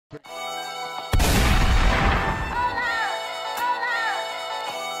Welcome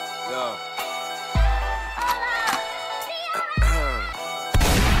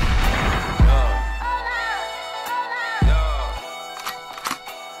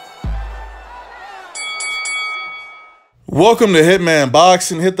to Hitman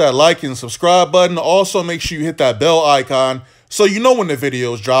Boxing. Hit that like and subscribe button. Also, make sure you hit that bell icon so you know when the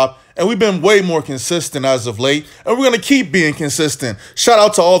videos drop. And we've been way more consistent as of late, and we're going to keep being consistent. Shout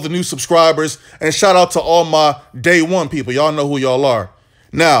out to all the new subscribers, and shout out to all my day one people. Y'all know who y'all are.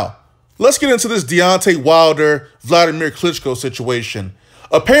 Now, let's get into this Deontay Wilder, Wladimir Klitschko situation.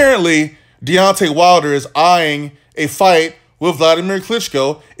 Apparently, Deontay Wilder is eyeing a fight with Wladimir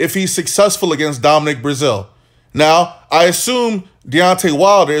Klitschko if he's successful against Dominic Breazeale. Now, I assume Deontay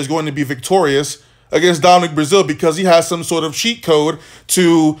Wilder is going to be victorious against Dominic Breazeale because he has some sort of cheat code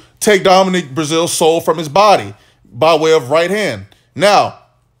to take Dominic Breazeale's soul from his body by way of right hand. Now,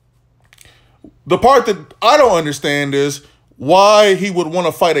 the part that I don't understand is why he would want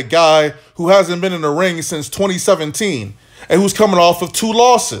to fight a guy who hasn't been in the ring since 2017 and who's coming off of 2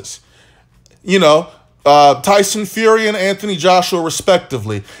 losses. You know, Tyson Fury and Anthony Joshua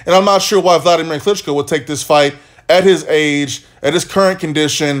respectively. And I'm not sure why Wladimir Klitschko would take this fight at his age, at his current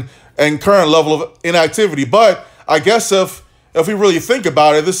condition, and current level of inactivity. But I guess if we really think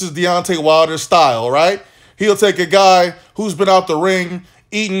about it, this is Deontay Wilder's style, right? He'll take a guy who's been out the ring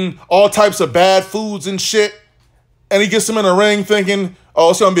eating all types of bad foods and shit, and he gets him in the ring thinking,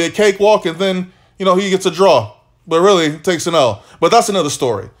 oh, it's going to be a cakewalk, and then, you know, he gets a draw. But really, takes an L. But that's another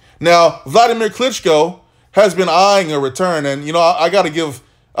story. Now, Wladimir Klitschko has been eyeing a return, and, you know, I got to give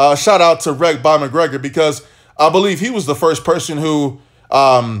a shout-out to Reg by McGregor because I believe he was the first person who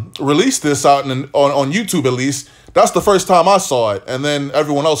released this out on YouTube, at least. That's the first time I saw it, and then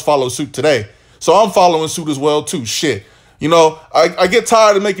everyone else followed suit today. So I'm following suit as well, too. Shit. You know, I get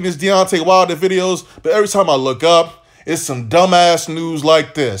tired of making these Deontay Wilder videos, but every time I look up, it's some dumbass news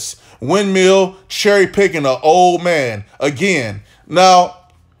like this. Windmill cherry-picking an old man again. Now,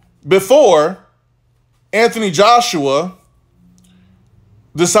 before, Anthony Joshua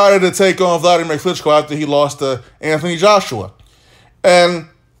decided to take on Wladimir Klitschko after he lost to Anthony Joshua. And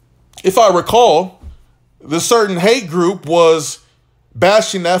if I recall, the certain hate group was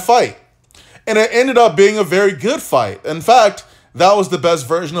bashing that fight. And it ended up being a very good fight. In fact, that was the best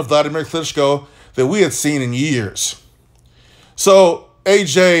version of Wladimir Klitschko that we had seen in years. So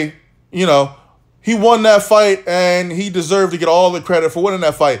AJ, you know, he won that fight and he deserved to get all the credit for winning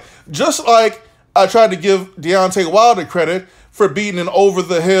that fight. Just like I tried to give Deontay Wilder credit for beating an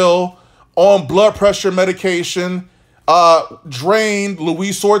over-the-hill, on blood pressure medication, drained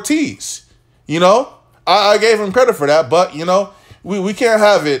Luis Ortiz. You know, I gave him credit for that, but, you know, we can't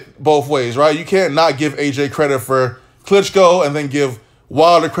have it both ways, right? You can't not give AJ credit for Klitschko and then give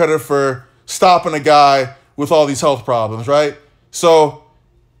Wilder credit for stopping a guy with all these health problems, right? So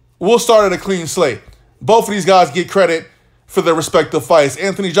we'll start at a clean slate. Both of these guys get credit for their respective fights.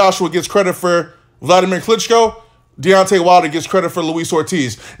 Anthony Joshua gets credit for Wladimir Klitschko. Deontay Wilder gets credit for Luis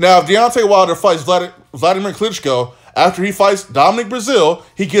Ortiz. Now, if Deontay Wilder fights Wladimir Klitschko after he fights Dominic Breazeale,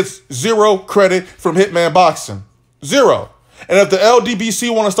 he gets 0 credit from Hitman Boxing. 0. And if the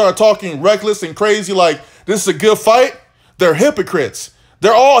LDBC want to start talking reckless and crazy like this is a good fight, they're hypocrites.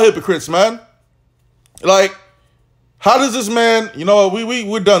 They're all hypocrites, man. Like, how does this man, you know,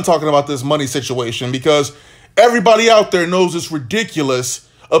 we're done talking about this money situation because everybody out there knows it's ridiculous,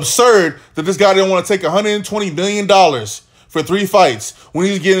 absurd that this guy didn't want to take $120 million for 3 fights when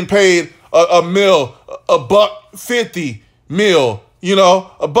he's getting paid a $150 million, you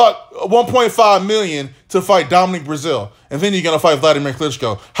know, $1.5 million to fight Dominic Breazeale, and then you're gonna fight Wladimir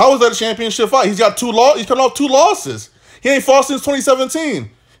Klitschko. How is that a championship fight? He's got 2 losses. He's coming off 2 losses. He ain't fought since 2017.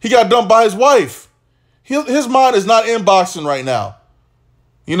 He got dumped by his wife. His mind is not in boxing right now.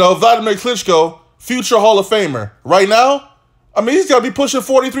 You know, Wladimir Klitschko, future Hall of Famer. Right now, I mean, he's got to be pushing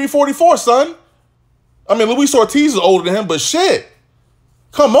 43, 44, son. I mean, Luis Ortiz is older than him, but shit.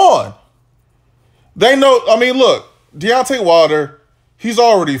 Come on. They know, I mean, look, Deontay Wilder, he's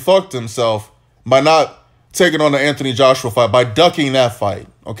already fucked himself by not taking on the Anthony Joshua fight, by ducking that fight,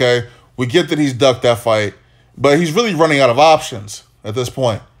 okay? We get that he's ducked that fight, but he's really running out of options at this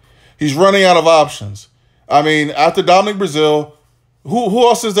point. He's running out of options. I mean, after Dominic Breazeale, who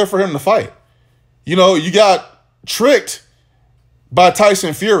else is there for him to fight? You know, you got tricked by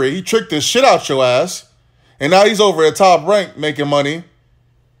Tyson Fury. He tricked the shit out your ass. And now he's over at Top Rank making money.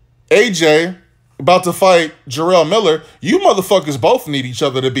 AJ about to fight Jarrell Miller. You motherfuckers both need each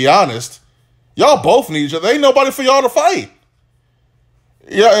other, to be honest. Y'all both need each other. Ain't nobody for y'all to fight.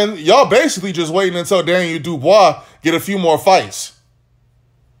 Yeah, and y'all basically just waiting until Daniel Dubois get a few more fights.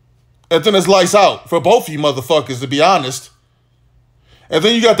 And then it's lights out for both of you motherfuckers, to be honest. And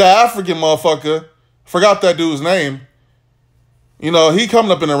then you got the African motherfucker. Forgot that dude's name. You know, he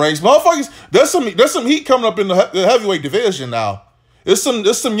coming up in the ranks. Motherfuckers, there's some heat coming up in the heavyweight division now. There's some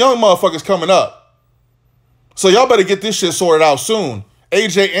young motherfuckers coming up. So y'all better get this shit sorted out soon.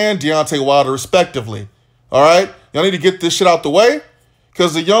 AJ and Deontay Wilder, respectively. All right? Y'all need to get this shit out the way.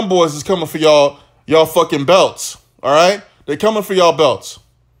 Because the young boys is coming for y'all fucking belts. All right? They coming for y'all belts.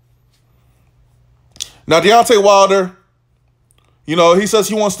 Now, Deontay Wilder, you know, he says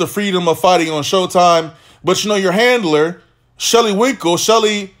he wants the freedom of fighting on Showtime. But, you know, your handler, Shelly Winkle,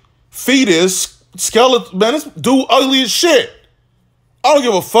 Shelly Fetus, Skeleton, man, this dude ugly as shit. I don't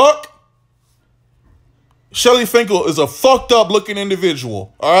give a fuck. Shelly Finkel is a fucked up looking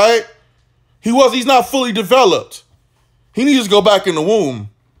individual, all right? He's not fully developed. He needs to go back in the womb.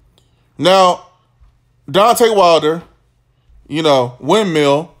 Now, Deontay Wilder, you know,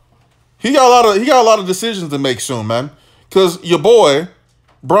 windmill, he got a lot of decisions to make soon, man. Cause your boy,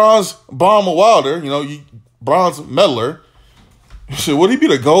 Bronze Bomber Wilder, you know, bronze medaler, shit, would he be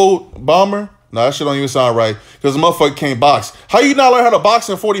the gold bomber? No, that shit don't even sound right. Cause the motherfucker can't box. How you not learn how to box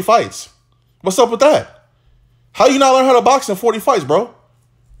in 40 fights? What's up with that? How you not learn how to box in 40 fights, bro?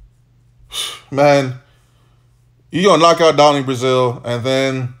 Man, you gonna knock out Donnie Brazil, and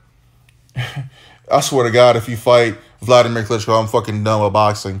then I swear to God, if you fight Wladimir Klitschko, I'm fucking done with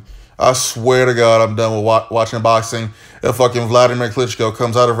boxing. I swear to God, I'm done with watching boxing. If fucking Wladimir Klitschko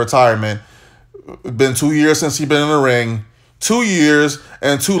comes out of retirement, it's been 2 years since he's been in the ring, 2 years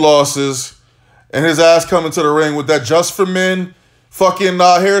and 2 losses, and his ass coming to the ring with that Just for Men fucking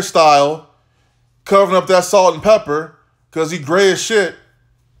hairstyle, covering up that salt and pepper, because he gray as shit.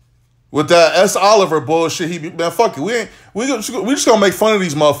 With that S. Oliver bullshit, man, fuck it. We just gonna make fun of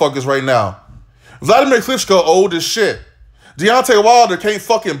these motherfuckers right now. Wladimir Klitschko old as shit. Deontay Wilder can't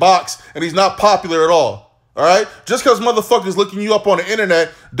fucking box, and he's not popular at all. All right? Just because motherfuckers looking you up on the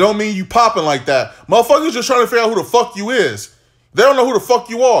internet don't mean you popping like that. Motherfuckers just trying to figure out who the fuck you is. They don't know who the fuck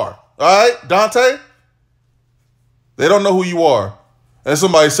you are. All right, Dante? They don't know who you are. And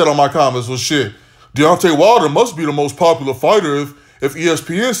somebody said on my comments, well, shit, Deontay Wilder must be the most popular fighter if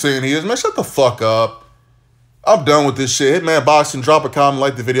ESPN's saying he is. Man, shut the fuck up. I'm done with this shit. Hitman Boxing, drop a comment,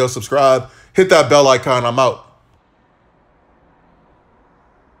 like the video, subscribe. Hit that bell icon. I'm out.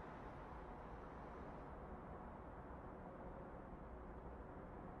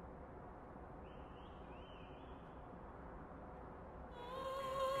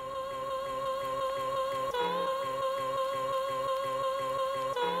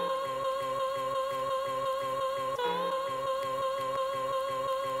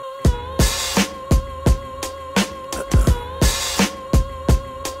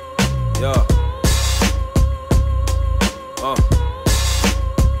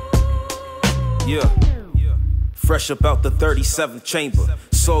 Yeah. Yeah. Fresh about the 37th chamber.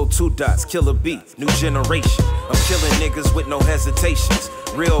 Sold 2 dots, killer beat, new generation. I'm killing niggas with no hesitations.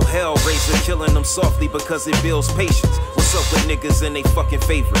 Real hellraiser, killing them softly because it builds patience. What's up with niggas and they fucking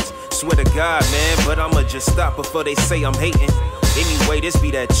favorites? Swear to God, man, but I'ma just stop before they say I'm hating. Anyway, this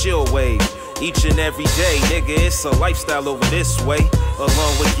be that chill wave. Each and every day, nigga, it's a lifestyle over this way.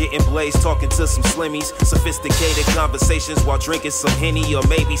 Along with getting blazed, talking to some slimmies. Sophisticated conversations while drinking some Henny or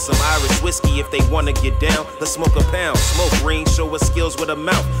maybe some Irish whiskey if they wanna get down. Let's smoke a pound, smoke green, show us skills with a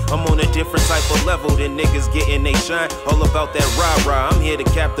mouth. I'm on a different type of level than niggas getting they shine. All about that rah-rah, I'm here to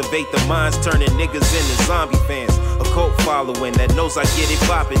captivate the minds, turning niggas into zombie fans. A cult following that knows I get it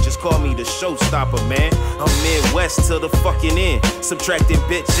poppin', just call me the showstopper, man. I'm Midwest till the fucking end, subtracting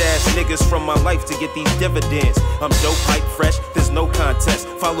bitch-ass niggas from my life to get these dividends. I'm dope, hype, fresh, there's no contest.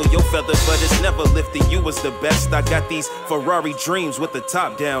 Follow your feather, but it's never lifting you as the best. I got these Ferrari dreams with the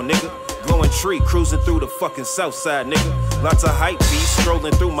top down, nigga. Glowing tree, cruising through the fucking south side, nigga. Lots of hype beats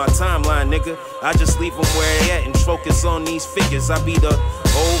strolling through my timeline, nigga. I just leave them where they at and focus on these figures. I be the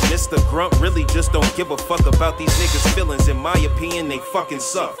old Mr. Grunt, really just don't give a fuck about these niggas' feelings. In my opinion, they fucking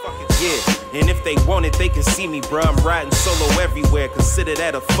suck. Yeah, and if they want it, they can see me, bruh. I'm riding solo everywhere, consider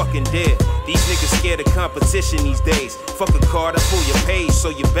that a fucking dead. These niggas scared of competition these days. Fuck a card, I pull your page, so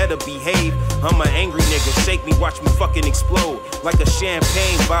you better behave. I'm an angry nigga, shake me, watch me fucking explode. Like a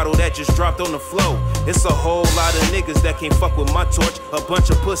champagne bottle that just dropped on the floor. It's a whole lot of niggas that can't fuck with my torch. A bunch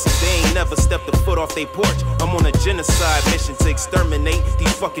of pussies, they ain't never stepped a foot off they porch. I'm on a genocide mission to exterminate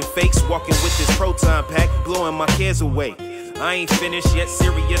these fucking fakes, walking with this proton pack, blowing my cares away. I ain't finished yet,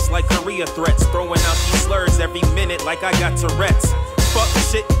 serious like Korea threats, throwing out these slurs every minute like I got Tourette's. Fuck,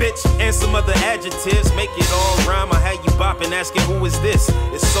 shit, bitch, and some other adjectives. Make it all rhyme. I had you bopping, asking who is this?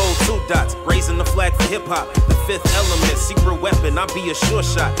 It's sold 2 dots, raising the flag for hip-hop. The Fifth Element, secret weapon, I be a sure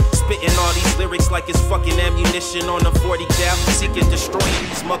shot. Spitting all these lyrics like it's fucking ammunition on a 40 cal. Seek and destroy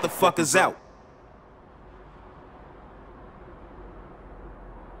these motherfuckers out.